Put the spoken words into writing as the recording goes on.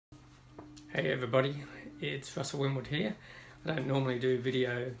Hey everybody, it's Russell Winwood here. I don't normally do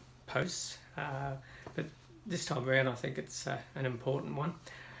video posts, but this time around I think it's an important one.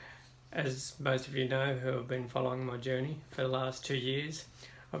 As most of you know who have been following my journey for the last 2 years,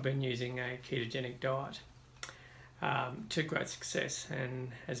 I've been using a ketogenic diet to great success,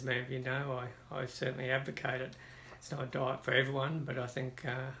 and as many of you know, I certainly advocate it. It's not a diet for everyone, but I think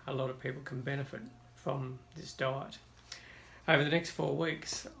a lot of people can benefit from this diet. Over the next 4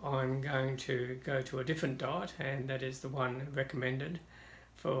 weeks, I'm going to go to a different diet, and that is the one recommended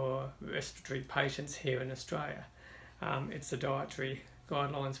for respiratory patients here in Australia. It's the dietary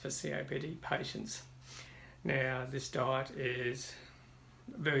guidelines for COPD patients. Now, this diet is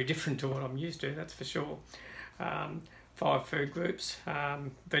very different to what I'm used to, that's for sure. 5 food groups: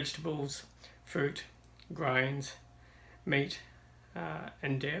 vegetables, fruit, grains, meat,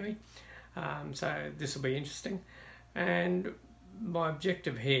 and dairy. So this will be interesting. And my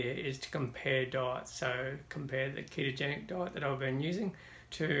objective here is to compare diets, so compare the ketogenic diet that I've been using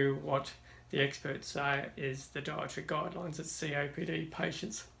to what the experts say is the dietary guidelines that COPD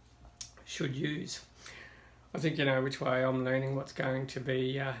patients should use. I think you know which way I'm leaning, what's going to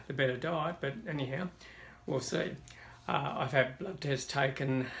be the better diet, but anyhow, we'll see. I've had blood tests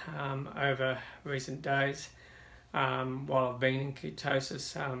taken over recent days while I've been in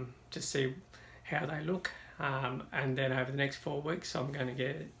ketosis to see how they look. And then over the next 4 weeks I'm going to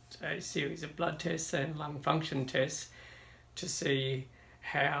get a series of blood tests and lung function tests to see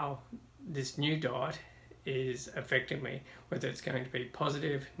how this new diet is affecting me, whether it's going to be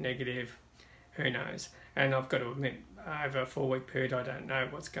positive, negative, who knows. And I've got to admit, over a 4-week period I don't know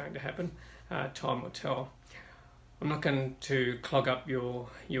what's going to happen. Time will tell. I'm not going to clog up your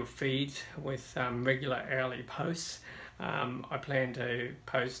feed with regular hourly posts. I plan to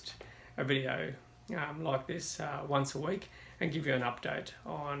post a video like this once a week and give you an update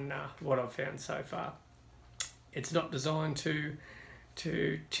on what I've found so far. It's not designed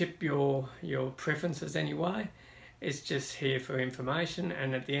to tip your preferences anyway. It's just here for information,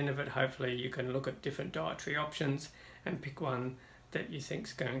 and at the end of it hopefully you can look at different dietary options and pick one that you think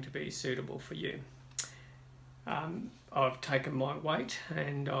is going to be suitable for you. I've taken my weight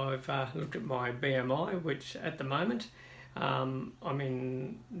and I've looked at my BMI, which at the moment I'm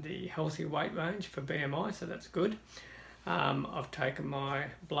in the healthy weight range for BMI, so that's good. I've taken my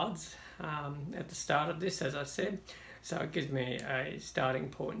bloods at the start of this, as I said, so it gives me a starting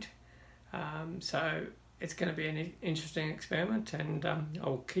point. So it's going to be an interesting experiment, and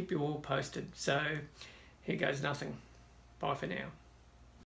I'll keep you all posted. So here goes nothing. Bye for now.